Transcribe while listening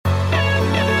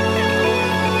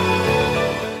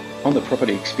On the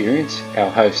Property Experience, our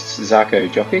hosts Zarko,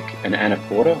 Jokic and Anna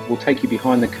Porter will take you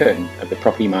behind the curtain of the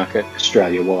property market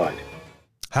Australia-wide.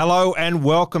 Hello and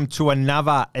welcome to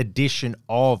another edition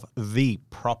of the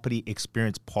Property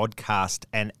Experience podcast.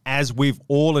 And as with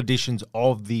all editions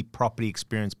of the Property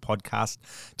Experience podcast,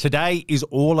 today is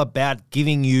all about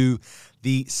giving you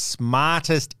the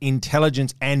smartest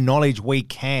intelligence and knowledge we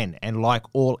can. And like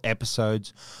all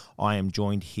episodes, I am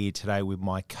joined here today with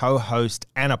my co-host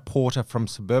Anna Porter from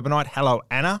Suburbanite. Hello,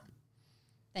 Anna.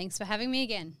 Thanks for having me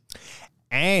again.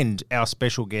 And our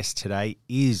special guest today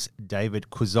is David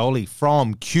Querzoli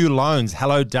from Q Loans.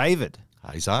 Hello, David.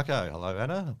 Hey, Zarko. Hello,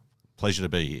 Anna. Pleasure to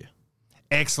be here.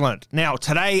 Excellent. Now,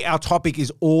 today our topic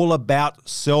is all about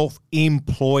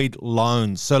self-employed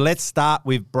loans. So let's start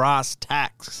with brass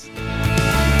tacks.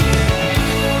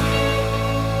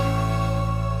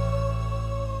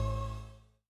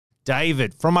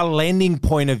 David, from a lending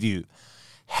point of view,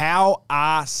 how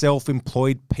are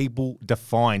self-employed people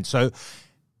defined? So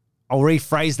I'll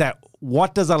rephrase that.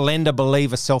 What does a lender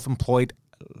believe a self-employed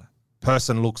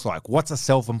person looks like? What's a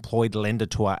self-employed lender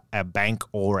to a bank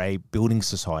or a building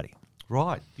society?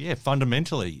 Right. Yeah,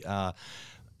 fundamentally,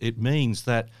 it means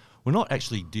that we're not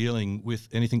actually dealing with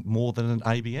anything more than an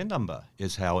ABN number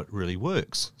is how it really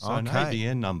works. So An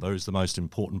ABN number is the most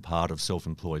important part of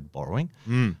self-employed borrowing.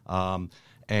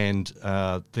 And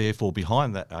therefore,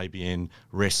 behind that ABN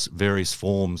rests various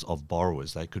forms of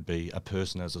borrowers. They could be a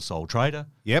person as a sole trader.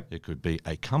 Yep. It could be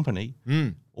a company.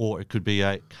 Or it could be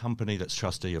a company that's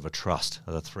trustee of a trust.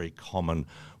 Are the three common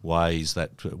ways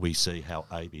that we see how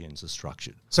ABNs are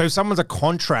structured. So if someone's a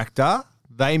contractor,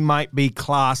 they might be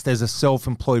classed as a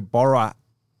self-employed borrower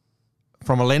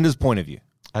from a lender's point of view.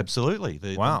 Absolutely.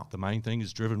 Wow. The main thing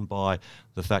is driven by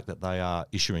the fact that they are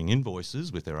issuing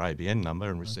invoices with their ABN number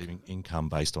and receiving income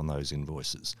based on those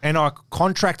invoices. And are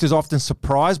contractors often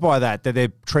surprised by that they're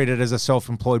treated as a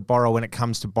self-employed borrower when it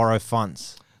comes to borrow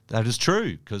funds? That is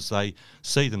true, because they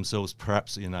see themselves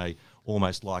perhaps in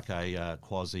almost like a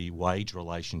quasi-wage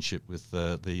relationship with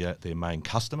their main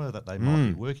customer that they might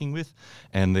be working with,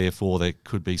 and therefore there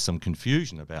could be some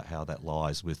confusion about how that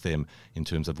lies with them in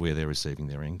terms of where they're receiving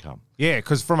their income. Yeah,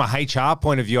 because from a HR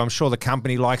point of view, I'm sure the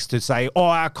company likes to say,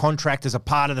 our contractors are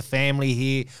part of the family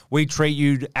here. We treat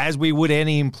you as we would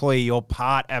any employee. You're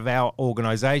part of our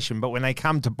organisation. But when they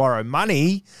come to borrow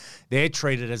money, they're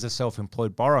treated as a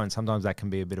self-employed borrower, and sometimes that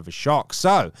can be a bit of a shock.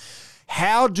 So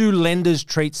how do lenders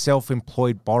treat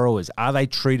self-employed borrowers? Are they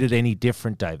treated any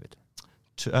different, David?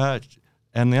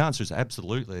 And the answer is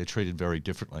absolutely. They're treated very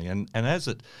differently. And as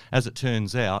it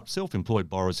turns out, self-employed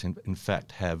borrowers in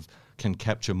fact can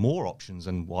capture more options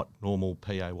than what normal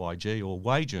PAYG or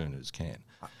wage earners can.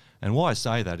 And why I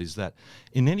say that is that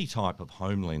in any type of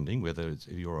home lending, whether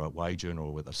you're a wage earner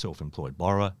or with a self-employed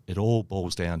borrower, it all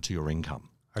boils down to your income.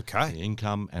 Okay. The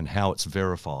income and how it's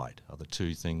verified are the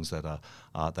two things that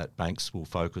that banks will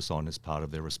focus on as part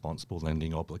of their responsible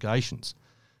lending obligations.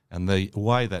 And the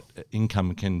way that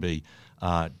income can be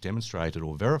demonstrated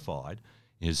or verified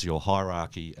is your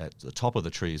hierarchy at the top of the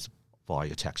tree is via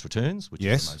your tax returns, which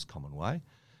is the most common way.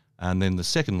 And then the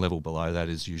second level below that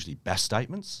is usually BAS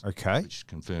statements, which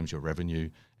confirms your revenue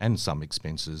and some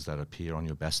expenses that appear on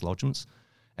your BAS lodgements.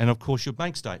 And of course, your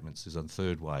bank statements is a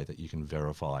third way that you can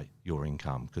verify your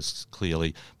income, because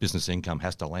clearly business income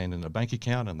has to land in a bank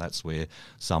account, and that's where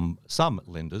some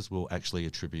lenders will actually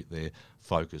attribute their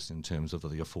focus in terms of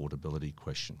the affordability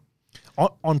question.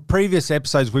 On previous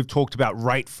episodes, we've talked about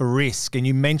rate for risk, and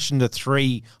you mentioned the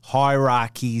three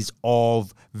hierarchies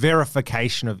of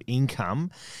verification of income.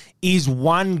 Is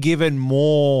one given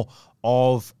more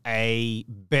of a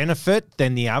benefit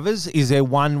than the others? Is there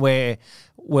one where,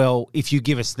 well, if you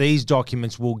give us these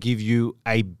documents, we'll give you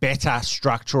a better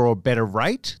structure or better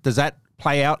rate? Does that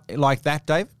play out like that,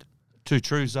 David? Too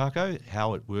true, Zarko.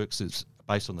 How it works is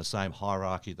based on the same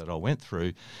hierarchy that I went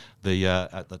through.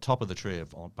 At the top of the tree,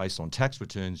 based on tax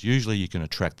returns, usually you can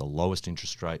attract the lowest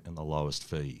interest rate and the lowest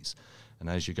fees. And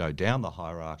as you go down the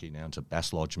hierarchy now to BAS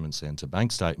lodgements and to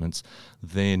bank statements,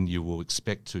 then you will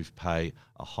expect to pay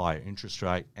a higher interest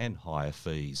rate and higher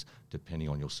fees depending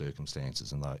on your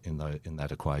circumstances in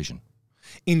that equation.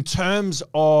 In terms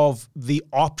of the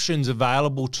options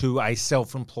available to a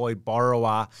self-employed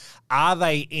borrower, are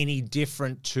they any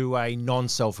different to a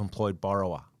non-self-employed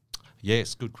borrower?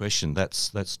 Yes, good question.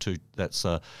 That's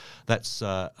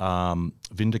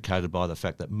vindicated by the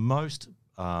fact that most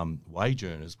wage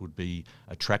earners would be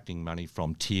attracting money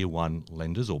from tier one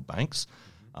lenders or banks,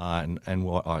 And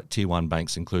what Tier 1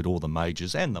 banks include all the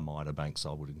majors and the minor banks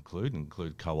I would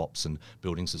include co-ops and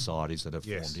building societies that have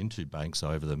formed into banks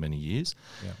over the many years.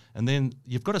 Yeah. And then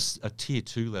you've got a Tier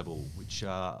 2 level, which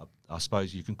I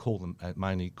suppose you can call them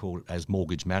mainly called as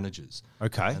mortgage managers.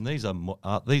 Okay. And these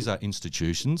are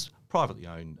institutions, privately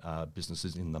owned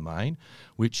businesses in the main,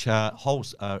 which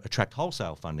attract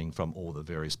wholesale funding from all the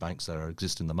various banks that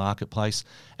exist in the marketplace,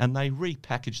 and they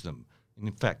repackage them. And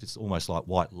in fact, it's almost like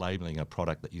white labelling a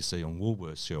product that you see on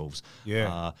Woolworths shelves.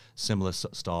 Yeah. Similar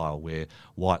style, where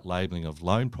white labelling of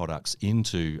loan products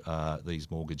into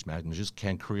these mortgage managers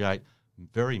can create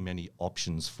very many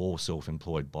options for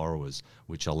self-employed borrowers,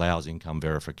 which allows income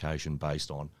verification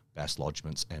based on BAS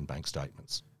lodgements and bank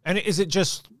statements. And is it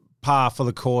just par for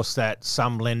the course that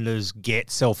some lenders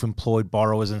get self-employed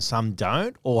borrowers and some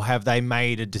don't? Or have they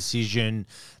made a decision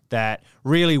that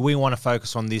really we want to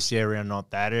focus on this area and not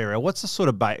that area? What's the sort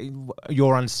of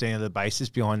your understanding of the basis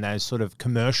behind those sort of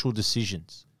commercial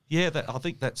decisions? Yeah, I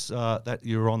think that's that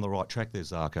you're on the right track there,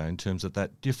 Zarko, in terms of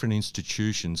that different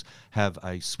institutions have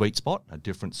a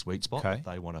different sweet spot that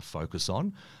they want to focus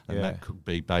on, and that could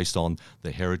be based on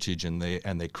their heritage and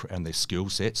their skill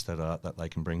sets that they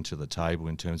can bring to the table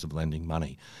in terms of lending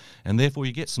money, and therefore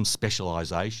you get some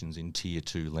specialisations in Tier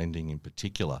 2 lending in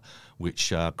particular,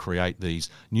 which create these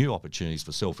new opportunities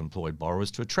for self-employed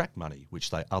borrowers to attract money,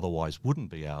 which they otherwise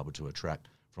wouldn't be able to attract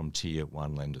from Tier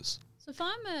 1 lenders. So if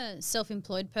I'm a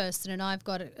self-employed person and I've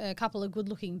got a couple of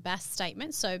good-looking BAS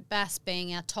statements, so BAS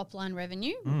being our top-line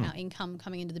revenue, our income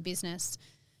coming into the business,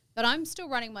 but I'm still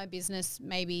running my business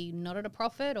maybe not at a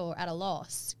profit or at a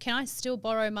loss, can I still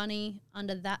borrow money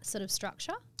under that sort of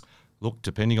structure? Look,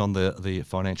 depending on the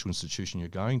financial institution you're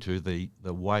going to, the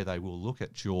way they will look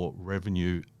at your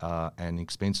revenue and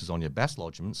expenses on your BAS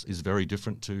lodgements is very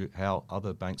different to how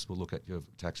other banks will look at your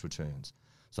tax returns.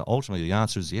 So ultimately the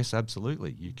answer is yes,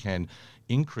 absolutely. You can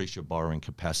increase your borrowing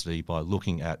capacity by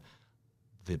looking at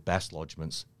the BAS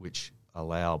lodgements, which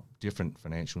allow different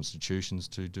financial institutions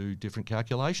to do different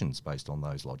calculations based on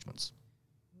those lodgements.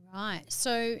 Right.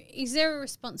 So is there a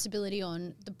responsibility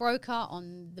on the broker,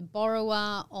 on the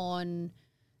borrower, on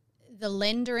the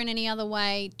lender in any other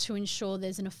way to ensure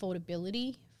there's an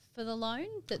affordability for the loan,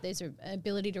 that there's an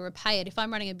ability to repay it? If I'm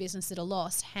running a business at a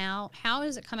loss, how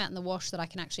does it come out in the wash that I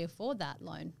can actually afford that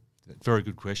loan? Very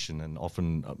good question, and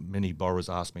often many borrowers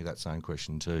ask me that same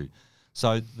question too.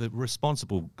 So the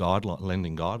responsible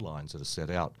lending guidelines that are set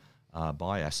out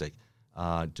by ASIC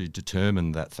do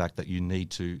determine that fact that you need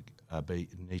to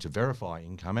verify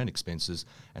income and expenses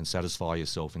and satisfy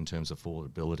yourself in terms of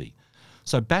affordability.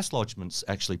 So BAS lodgements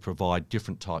actually provide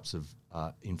different types of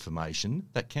information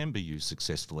that can be used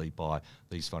successfully by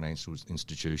these financial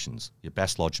institutions. Your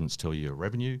BAS lodgements tell you your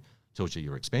revenue, tells you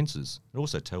your expenses. It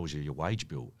also tells you your wage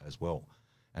bill as well.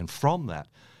 And from that,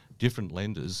 different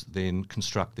lenders then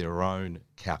construct their own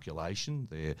calculation,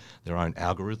 their own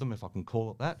algorithm, if I can call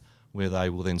it that, where they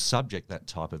will then subject that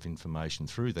type of information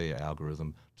through their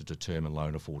algorithm to determine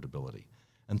loan affordability.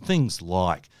 And things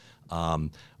like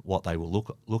what they will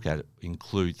look at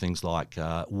include things like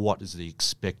what is the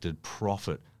expected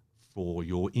profit for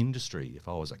your industry. If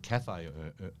I was a cafe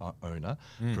owner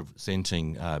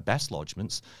presenting BAS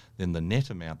lodgements, then the net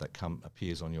amount that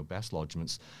appears on your BAS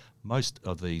lodgements, most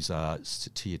of these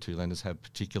Tier 2 lenders have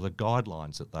particular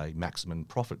guidelines maximum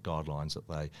profit guidelines that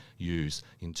they use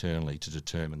internally to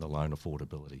determine the loan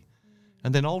affordability.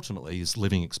 And then ultimately is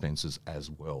living expenses as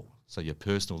well. So your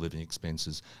personal living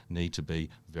expenses need to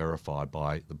be verified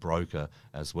by the broker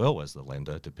as well as the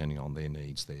lender, depending on their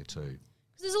needs there too.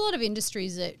 Because there's a lot of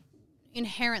industries that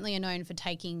inherently are known for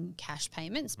taking cash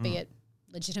payments, be it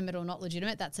legitimate or not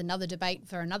legitimate. That's another debate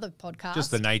for another podcast.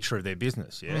 Just the nature of their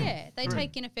business, yeah. Yeah, they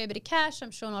take in a fair bit of cash.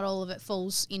 I'm sure not all of it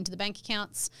falls into the bank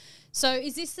accounts. So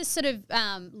is this the sort of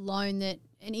loan that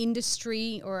an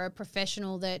industry or a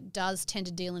professional that does tend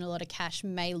to deal in a lot of cash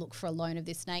may look for a loan of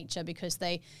this nature because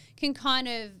they can kind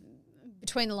of,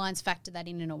 between the lines, factor that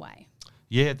in a way?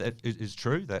 Yeah, that is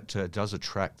true. That does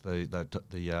attract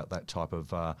that type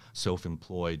of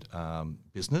self-employed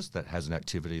business that has an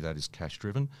activity that is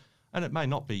cash-driven. And it may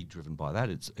not be driven by that.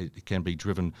 It can be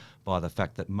driven by the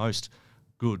fact that most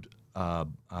good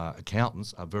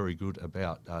accountants are very good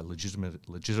about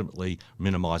legitimately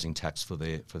minimising tax for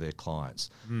their clients.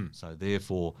 So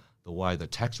therefore, the way the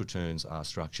tax returns are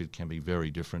structured can be very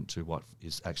different to what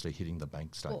is actually hitting the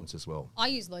bank statements as well. I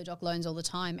use low doc loans all the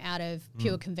time out of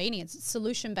pure convenience. It's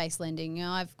solution-based lending.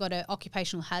 I've got an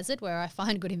occupational hazard where I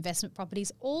find good investment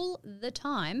properties all the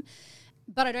time.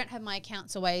 but I don't have my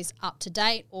accounts always up to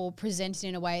date or presented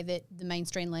in a way that the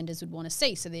mainstream lenders would want to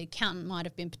see. So the accountant might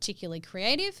have been particularly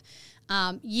creative.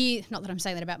 Not that I'm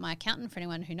saying that about my accountant. For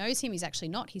anyone who knows him, he's actually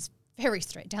not. He's very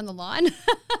straight down the line.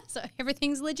 So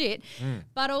everything's legit.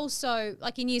 But also,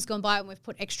 like in years gone by when we've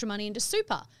put extra money into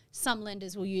super, some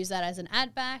lenders will use that as an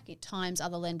add back. At times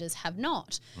other lenders have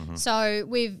not. So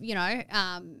we've,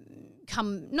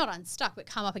 come not unstuck, but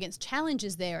come up against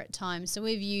challenges there at times. So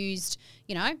we've used,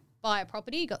 buy a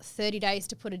property, you got 30 days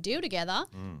to put a deal together.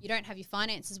 You don't have your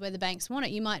finances where the banks want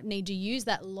it. You might need to use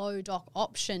that low doc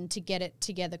option to get it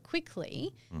together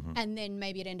quickly. And then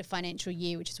maybe at end of financial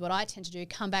year, which is what I tend to do,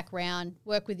 come back round,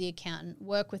 work with the accountant,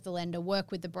 work with the lender,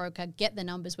 work with the broker, get the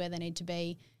numbers where they need to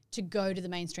be to go to the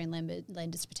mainstream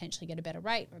lenders to potentially get a better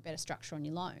rate or a better structure on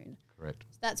your loan. Correct.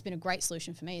 So that's been a great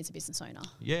solution for me as a business owner.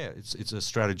 Yeah, it's a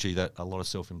strategy that a lot of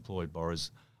self-employed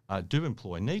borrowers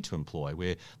need to employ,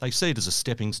 where they see it as a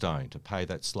stepping stone to pay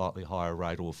that slightly higher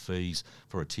rate or fees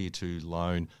for a Tier 2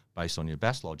 loan based on your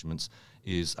BAS lodgements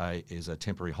is a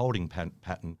temporary holding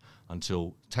pattern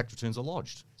until tax returns are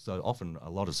lodged. So often a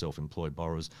lot of self-employed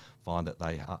borrowers find that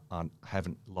they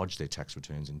haven't lodged their tax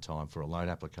returns in time for a loan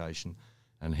application,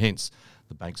 and hence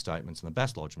the bank statements and the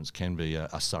BAS lodgements can be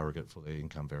a surrogate for their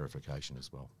income verification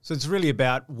as well. So it's really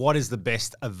about what is the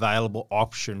best available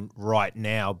option right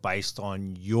now based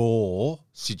on your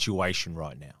situation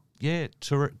right now. Yeah,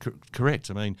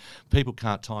 correct. I mean, people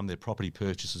can't time their property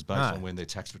purchases based on when their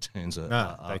tax returns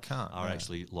are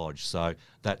actually lodged. So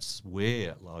that's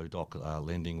where low doc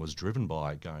lending was driven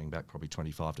by, going back probably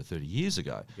 25 to 30 years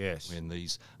ago. Yes, when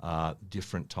these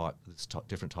different type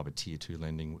of Tier 2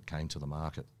 lending came to the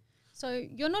market. So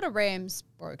you're not a RAMS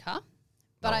broker,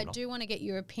 but No, I not. do want to get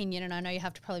your opinion, and I know you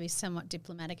have to probably be somewhat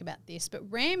diplomatic about this, but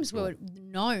RAMS were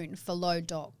known for low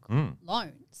doc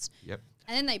loans. Yep.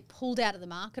 And then they pulled out of the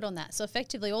market on that. So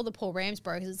effectively all the poor RAMS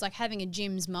brokers, it's like having a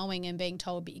gym's mowing and being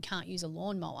told, but you can't use a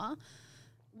lawnmower.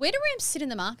 Where do RAMS sit in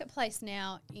the marketplace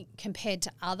now compared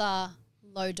to other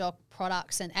low doc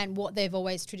products and what they've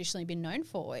always traditionally been known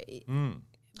for?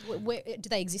 Where, do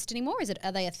they exist anymore?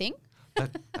 Are they a thing?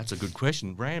 That's a good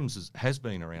question. RAMS has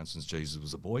been around since Jesus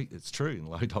was a boy. It's true, in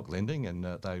low doc lending, and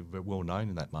they were well known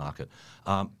in that market.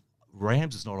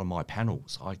 RAMS is not on my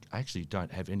panels. I actually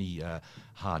don't have any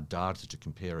hard data to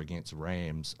compare against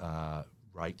RAMS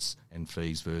rates and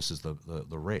fees versus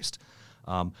the rest.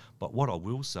 But what I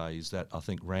will say is that I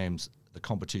think RAMS, the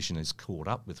competition has caught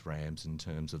up with RAMS in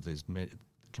terms of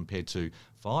compared to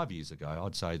 5 years ago,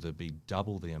 I'd say there'd be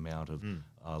double the amount of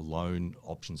loan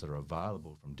options that are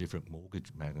available from different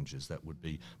mortgage managers that would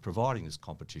be providing this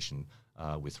competition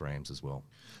with RAMS as well.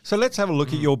 So let's have a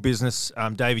look at your business,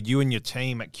 David. You and your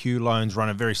team at Q Loans run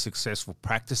a very successful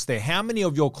practice there. How many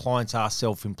of your clients are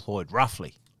self-employed,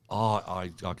 roughly? Oh,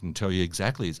 I can tell you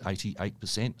exactly. It's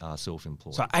 88% are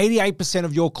self-employed. So 88%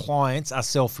 of your clients are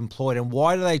self-employed. And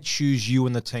why do they choose you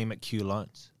and the team at Q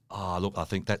Loans? Look, I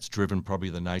think that's driven probably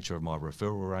the nature of my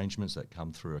referral arrangements that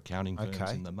come through accounting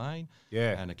firms in the main.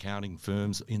 Yeah. And accounting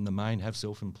firms in the main have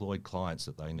self-employed clients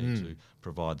that they need to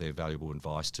provide their valuable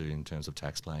advice to in terms of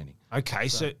tax planning. Okay,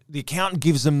 so the accountant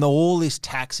gives them all this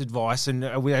tax advice, and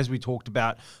as we talked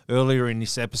about earlier in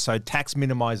this episode, tax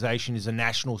minimisation is a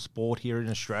national sport here in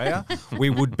Australia. We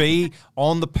would be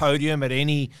on the podium at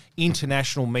any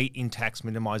international meet in tax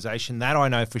minimisation, that I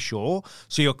know for sure.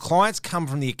 So your clients come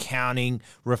from the accounting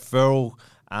referral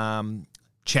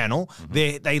channel.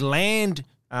 They land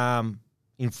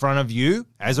in front of you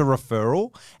as a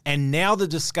referral, and now the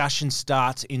discussion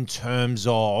starts in terms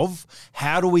of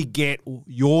how do we get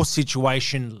your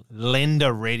situation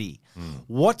lender ready?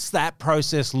 What's that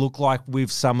process look like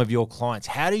with some of your clients?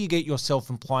 How do you get your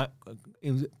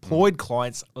self-employed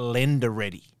clients lender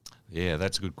ready? Yeah,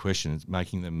 that's a good question. It's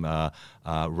making them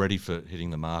ready for hitting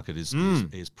the market is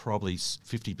probably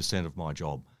 50% of my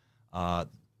job.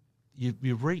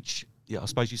 You reach, I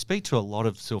suppose you speak to a lot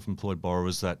of self-employed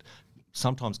borrowers that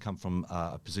sometimes come from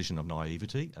a position of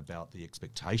naivety about the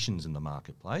expectations in the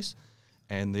marketplace,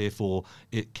 and therefore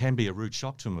it can be a rude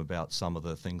shock to them about some of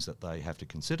the things that they have to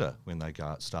consider when they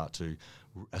start to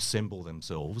assemble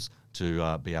themselves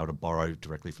to be able to borrow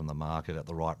directly from the market at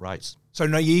the right rates. So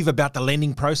naive about the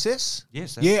lending process?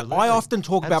 Yes, yeah, absolutely. I often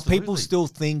talk about people Absolutely. still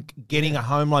think getting a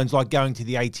home loan is like going to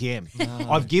the ATM.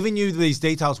 No. I've given you these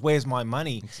details, where's my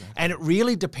money? Exactly. And it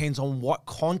really depends on what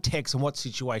context and what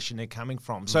situation they're coming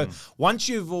from. So once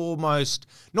you've almost,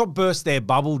 not burst their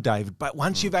bubble, David, but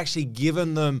once you've actually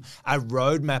given them a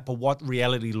roadmap of what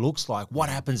reality looks like, what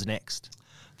happens next?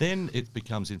 Then it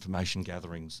becomes information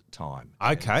gatherings time.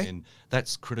 Okay. And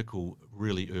that's critical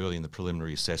really early in the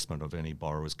preliminary assessment of any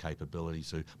borrower's capability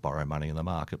to borrow money in the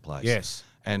marketplace. Yes.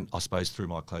 And I suppose through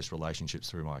my close relationships,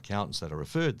 through my accountants that are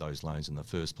referred those loans in the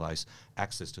first place,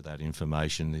 access to that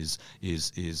information is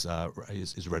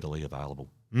readily available.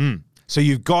 So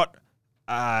you've got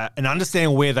an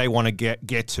understanding where they want to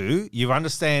get to. You've got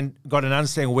an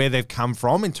understanding where they've come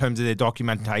from in terms of their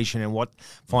documentation and what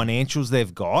financials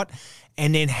they've got.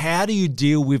 And then how do you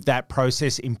deal with that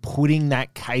process in putting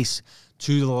that case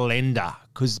to the lender?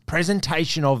 Because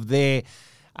presentation of their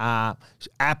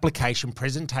application,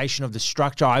 presentation of the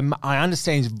structure, I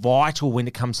understand is vital when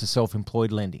it comes to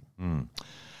self-employed lending.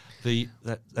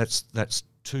 That's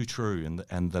too true,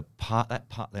 and the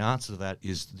answer to that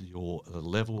is the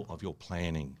level of your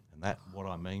planning, and that what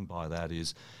I mean by that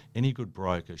is any good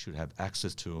broker should have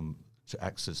access to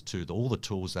all the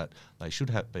tools that they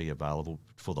should be available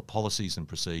for the policies and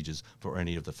procedures for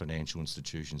any of the financial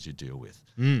institutions you deal with.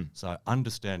 So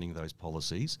understanding those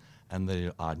policies, and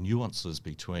there are nuances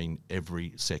between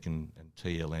every second and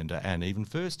tier lender and even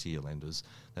first tier lenders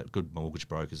that good mortgage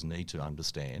brokers need to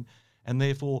understand, and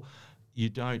therefore you're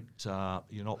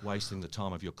not wasting the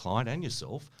time of your client and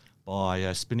yourself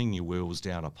by spinning your wheels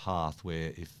down a path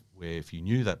where if you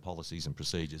knew that policies and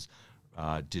procedures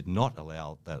did not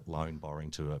allow that loan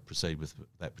borrowing to proceed with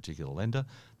that particular lender,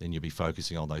 then you'll be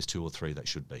focusing on those two or three that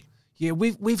should be. Yeah,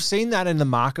 we've seen that in the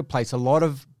marketplace. A lot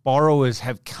of borrowers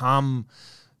have come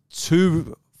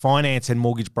to finance and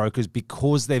mortgage brokers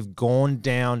because they've gone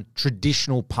down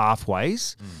traditional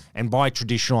pathways, and by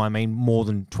traditional I mean more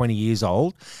than 20 years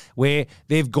old, where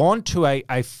they've gone to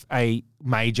a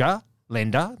major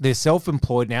lender, they're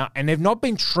self-employed now, and they've not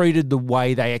been treated the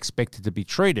way they expected to be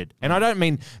treated. And I don't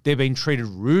mean they've been treated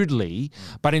rudely,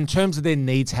 but in terms of their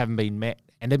needs haven't been met.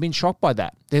 And they've been shocked by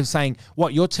that. They're saying,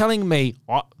 what, you're telling me,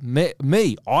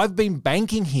 I've been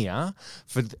banking here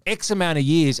for X amount of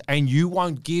years and you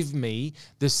won't give me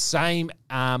the same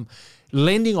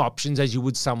lending options as you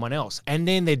would someone else. And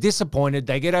then they're disappointed.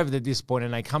 They get over the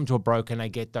disappointment and they come to a broker and they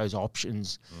get those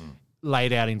options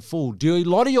laid out in full. Do a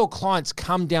lot of your clients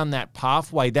come down that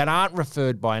pathway that aren't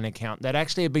referred by an accountant, that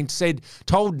actually have been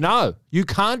told, no, you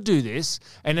can't do this,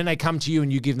 and then they come to you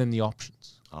and you give them the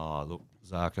options? Oh, look,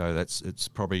 Zarko, it's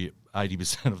probably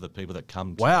 80% of the people that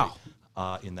come to me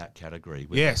are in that category.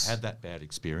 Yes. Had that bad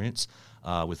experience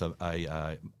with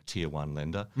a tier one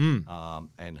lender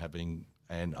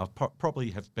and I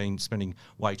probably have been spending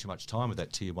way too much time with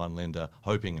that tier one lender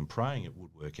hoping and praying it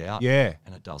would work out. Yeah.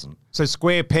 And it doesn't. So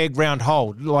square peg, round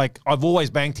hole. Like, I've always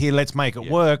banked here, let's make it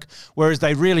work. Whereas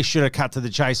they really should have cut to the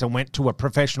chase and went to a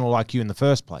professional like you in the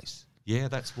first place. Yeah,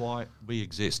 that's why we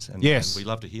exist. And we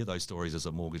love to hear those stories as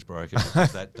a mortgage broker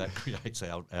because that creates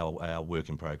our work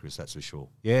in progress, that's for sure.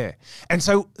 Yeah. And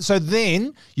so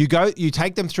then you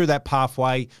take them through that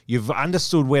pathway, you've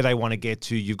understood where they want to get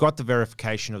to, you've got the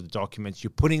verification of the documents,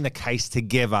 you're putting the case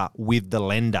together with the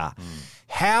lender.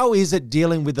 How is it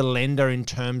dealing with the lender in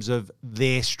terms of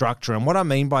their structure? And what I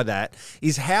mean by that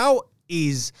is, how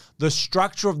is the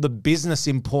structure of the business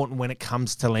important when it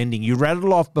comes to lending? You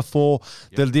rattled off before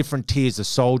the different tiers, the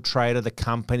sole trader, the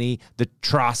company, the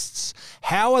trusts.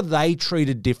 How are they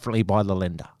treated differently by the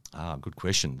lender? Good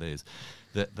question.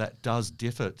 That does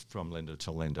differ from lender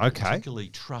to lender. Okay. Particularly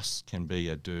trusts can be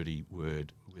a dirty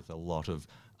word with a lot of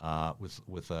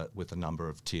with a number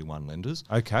of tier one lenders.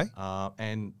 Okay.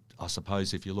 And I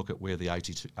suppose if you look at where the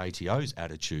ATO's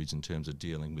attitudes in terms of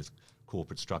dealing with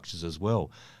corporate structures as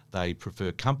well, they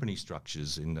prefer company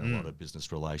structures in a lot of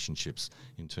business relationships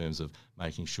in terms of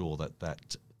making sure that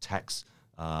tax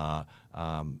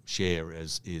share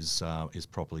is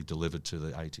properly delivered to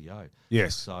the ATO.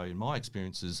 Yes. So in my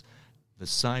experiences, the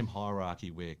same hierarchy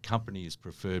where company is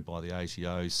preferred by the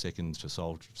ATO, second to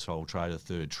sole trader,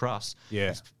 third trust. Yeah.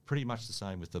 It's pretty much the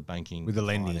same with the banking. With the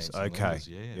lenders. Okay. Lenders.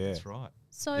 Yeah, that's right.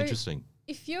 So interesting.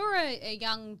 If you're a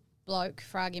young bloke,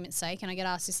 for argument's sake, and I get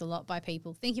asked this a lot by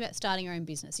people thinking about starting your own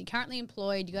business. You're currently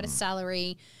employed, you got a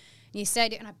salary, and you say,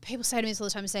 and people say to me this all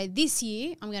the time, say, this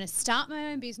year I'm going to start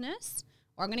my own business,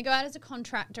 or I'm going to go out as a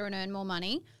contractor and earn more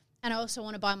money, and I also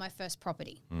want to buy my first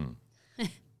property.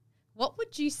 What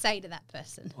would you say to that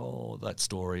person? Oh, that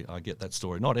story. I get that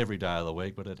story. Not every day of the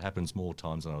week, but it happens more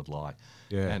times than I'd like.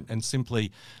 Yeah. And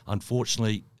simply,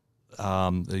 unfortunately,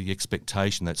 the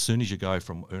expectation that as soon as you go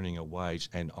from earning a wage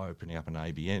and opening up an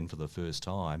ABN for the first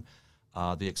time,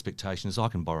 the expectation is I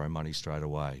can borrow money straight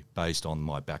away based on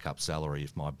my backup salary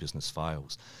if my business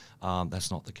fails. That's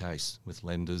not the case with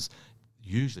lenders.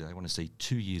 Usually they want to see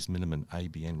 2 years minimum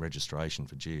ABN registration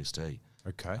for GST.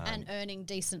 Okay. And earning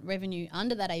decent revenue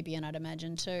under that ABN, I'd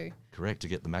imagine, too. Correct, to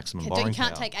get the maximum You borrowing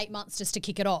can't power. take 8 months just to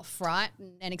kick it off, right?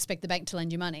 And expect the bank to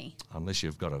lend you money. Unless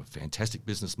you've got a fantastic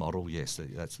business model, yes,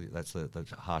 that's the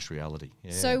harsh reality.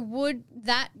 Yeah. So would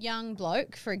that young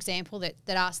bloke, for example, that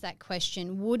asked that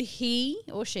question, would he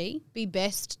or she be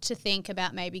best to think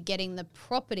about maybe getting the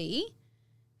property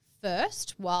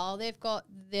first while they've got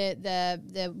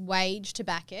the wage to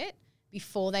back it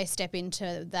before they step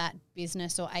into that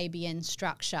business or ABN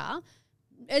structure,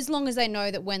 as long as they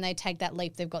know that when they take that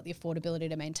leap, they've got the affordability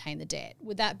to maintain the debt?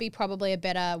 Would that be probably a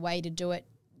better way to do it,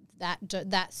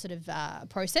 that sort of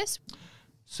process?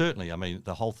 Certainly. I mean,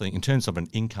 the whole thing, in terms of an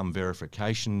income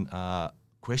verification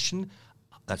question,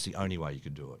 that's the only way you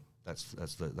could do it.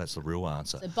 That's the real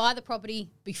answer. So buy the property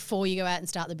before you go out and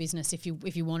start the business if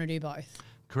you want to do both.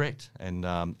 Correct, and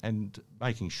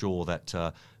making sure that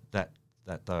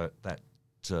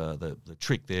the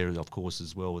trick there, of course,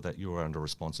 as well, that you're under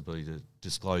responsibility to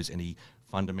disclose any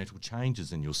fundamental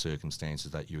changes in your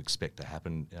circumstances that you expect to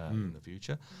happen in the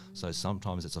future. So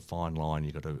sometimes it's a fine line.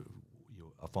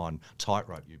 A fine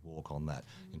tightrope you walk on that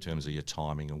in terms of your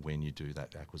timing and when you do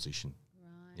that acquisition.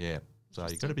 Right. Yeah. So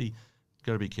you've got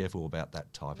to be careful about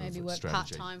that type of strategy. Maybe work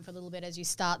part-time for a little bit as you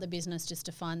start the business just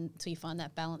till you find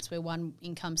that balance where one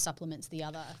income supplements the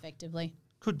other effectively.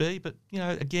 Could be, but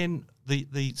again,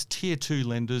 these tier 2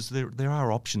 lenders, there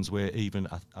are options where even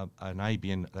an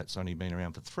ABN that's only been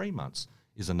around for 3 months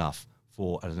is enough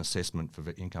for an assessment for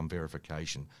income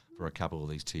verification for a couple of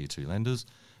these tier 2 lenders.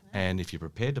 And if you're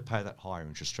prepared to pay that higher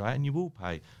interest rate, and you will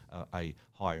pay a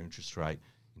higher interest rate,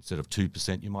 instead of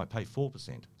 2%, you might pay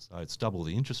 4%. So it's double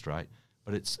the interest rate,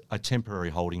 but it's a temporary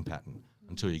holding pattern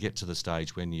until you get to the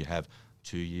stage when you have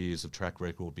 2 years of track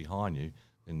record behind you,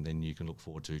 and then you can look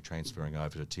forward to transferring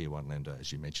over to tier 1 lender,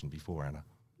 as you mentioned before, Anna.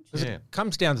 It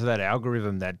comes down to that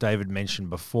algorithm that David mentioned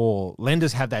before.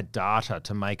 Lenders have that data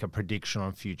to make a prediction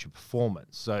on future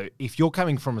performance. So if you're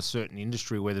coming from a certain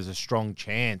industry where there's a strong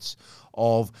chance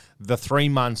of the 3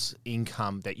 months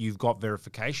income that you've got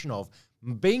verification of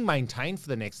being maintained for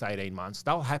the next 18 months,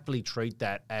 they'll happily treat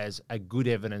that as a good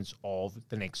evidence of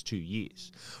the next 2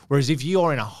 years. Whereas if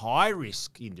you're in a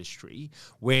high-risk industry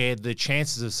where the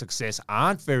chances of success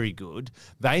aren't very good,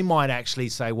 they might actually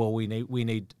say, well, we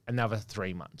need another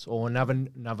 3 months or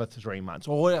another 3 months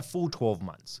or a full 12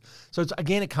 months. So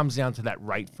it comes down to that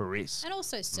rate for risk. And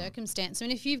also circumstance. I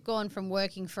mean, if you've gone from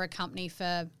working for a company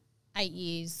for 8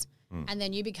 years and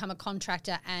then you become a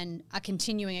contractor and are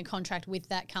continuing a contract with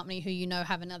that company who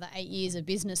have another 8 years of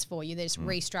business for you, they're just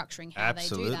restructuring how they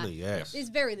do that. Absolutely, yes. There's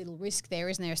very little risk there,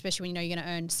 isn't there? Especially when you're going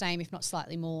to earn the same, if not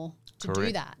slightly more, to do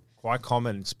Correct. that. Quite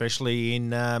common, especially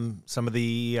in some of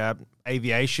the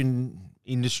aviation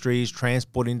industries,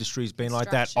 transport industries been like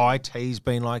that, IT's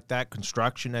been like that,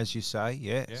 construction, as you say,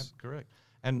 yes. Yeah, correct.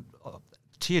 And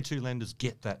tier 2 lenders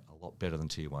get that a lot better than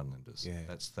tier 1 lenders. Yeah.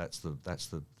 That's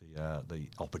the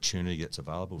opportunity that's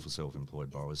available for self-employed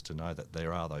borrowers to know that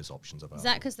there are those options available. Is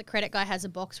that because the credit guy has a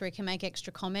box where he can make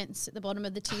extra comments at the bottom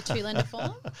of the tier 2 lender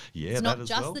form? Yeah, it's that not as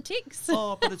just well. the ticks.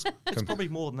 Oh, but it's probably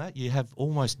more than that. You have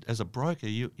almost, as a broker,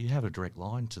 you have a direct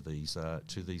line to these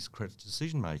credit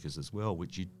decision makers as well,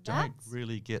 which you don't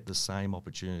really get the same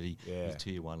opportunity with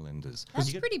tier 1 lenders.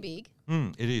 That's pretty big.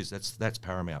 It is. That's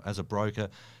paramount. As a broker,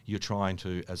 you're trying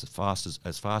to, as fast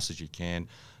as you can,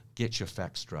 get your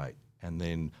facts straight, and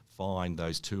then find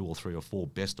those 2 or 3 or 4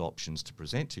 best options to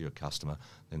present to your customer.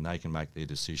 Then they can make their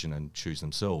decision and choose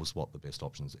themselves what the best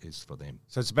options is for them.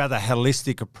 So it's about the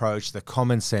holistic approach, the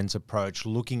common sense approach,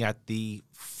 looking at the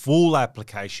full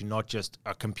application, not just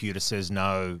a computer says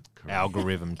no,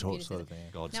 algorithm sort of thing.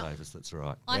 God save us, that's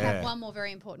right. I have one more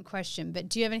very important question, but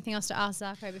do you have anything else to ask,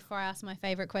 Zarko, before I ask my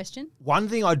favourite question? One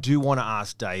thing I do want to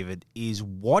ask David is,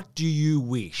 what do you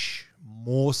wish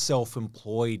more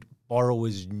self-employed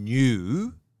borrowers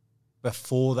knew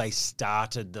before they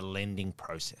started the lending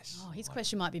process? Oh, his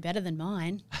question might be better than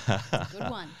mine. It's a good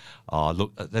one. Oh,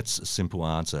 look, that's a simple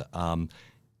answer.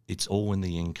 It's all in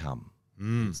the income.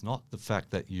 It's not the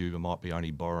fact that you might be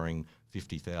only borrowing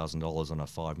 $50,000 on a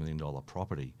 $5 million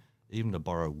property. Even to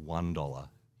borrow $1,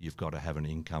 you've got to have an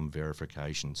income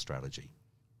verification strategy.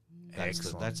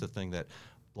 That's the thing that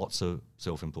lots of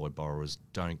self-employed borrowers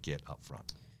don't get up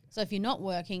front. So if you're not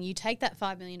working, you take that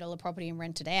 $5 million property and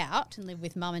rent it out and live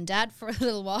with mum and dad for a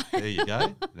little while. There you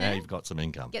go. Now you've got some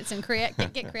income. Get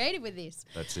creative with this.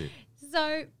 That's it.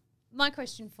 So my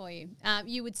question for you,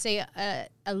 you would see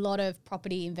a lot of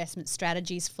property investment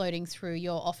strategies floating through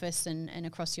your office and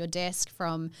across your desk,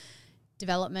 from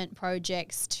development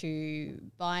projects to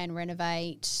buy and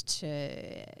renovate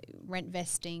to rent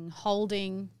vesting,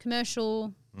 holding,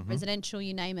 commercial, residential,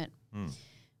 you name it.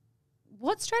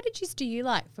 What strategies do you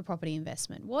like for property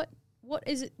investment? What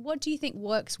is it? What do you think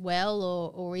works well,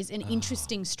 or is an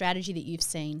interesting strategy that you've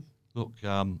seen? Look,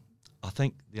 I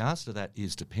think the answer to that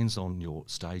depends on your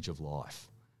stage of life.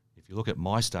 If you look at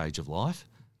my stage of life,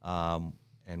 and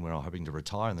when I'm hoping to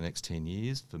retire in the next 10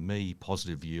 years, for me,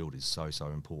 positive yield is so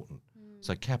important.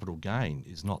 So capital gain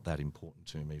is not that important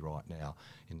to me right now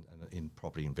in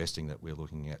property investing that we're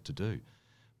looking at to do.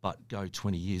 But go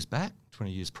 20 years back,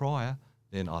 20 years prior,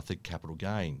 then I think capital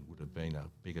gain would have been a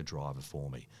bigger driver for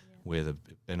me, where the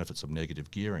benefits of negative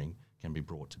gearing can be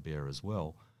brought to bear as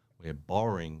well, where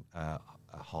borrowing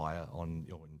higher on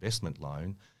your investment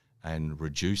loan and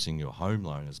reducing your home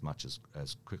loan as much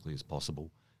as quickly as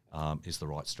possible is the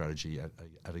right strategy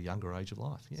at a younger age of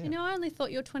life. Yeah. So, I only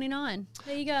thought you were 29.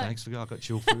 There you go. Thanks I got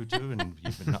chill food too, and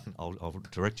I'll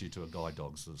direct you to a guide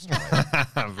dogs Australia.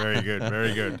 Very good,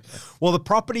 very good. Well, the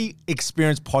Property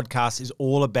Experience podcast is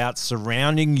all about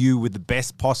surrounding you with the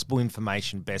best possible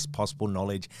information, best possible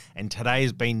knowledge, and today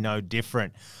has been no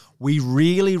different. We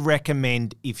really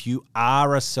recommend, if you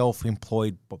are a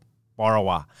self-employed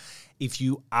borrower, if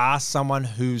you are someone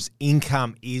whose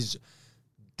income is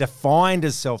defined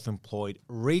as self-employed,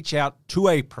 reach out to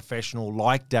a professional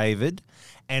like David,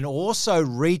 and also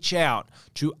reach out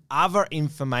to other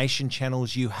information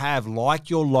channels you have, like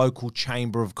your local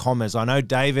Chamber of Commerce. I know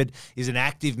David is an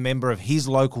active member of his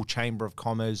local Chamber of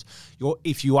Commerce.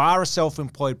 If you are a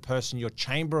self-employed person, your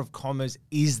Chamber of Commerce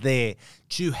is there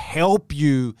to help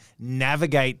you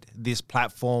navigate this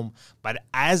platform, but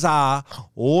as are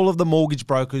all of the mortgage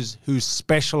brokers who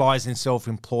specialize in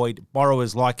self-employed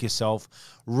borrowers like yourself.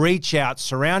 Reach out,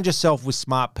 surround yourself with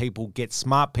smart people, get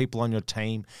smart people on your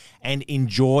team, and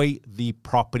enjoy the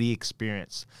property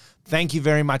experience. Thank you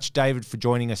very much, David, for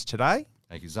joining us today.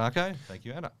 Thank you, Zarko. Thank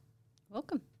you, Anna.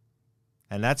 Welcome.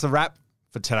 And that's a wrap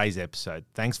for today's episode.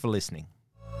 Thanks for listening.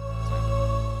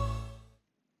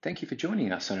 Thank you for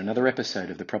joining us on another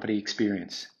episode of The Property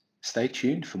Experience. Stay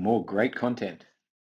tuned for more great content.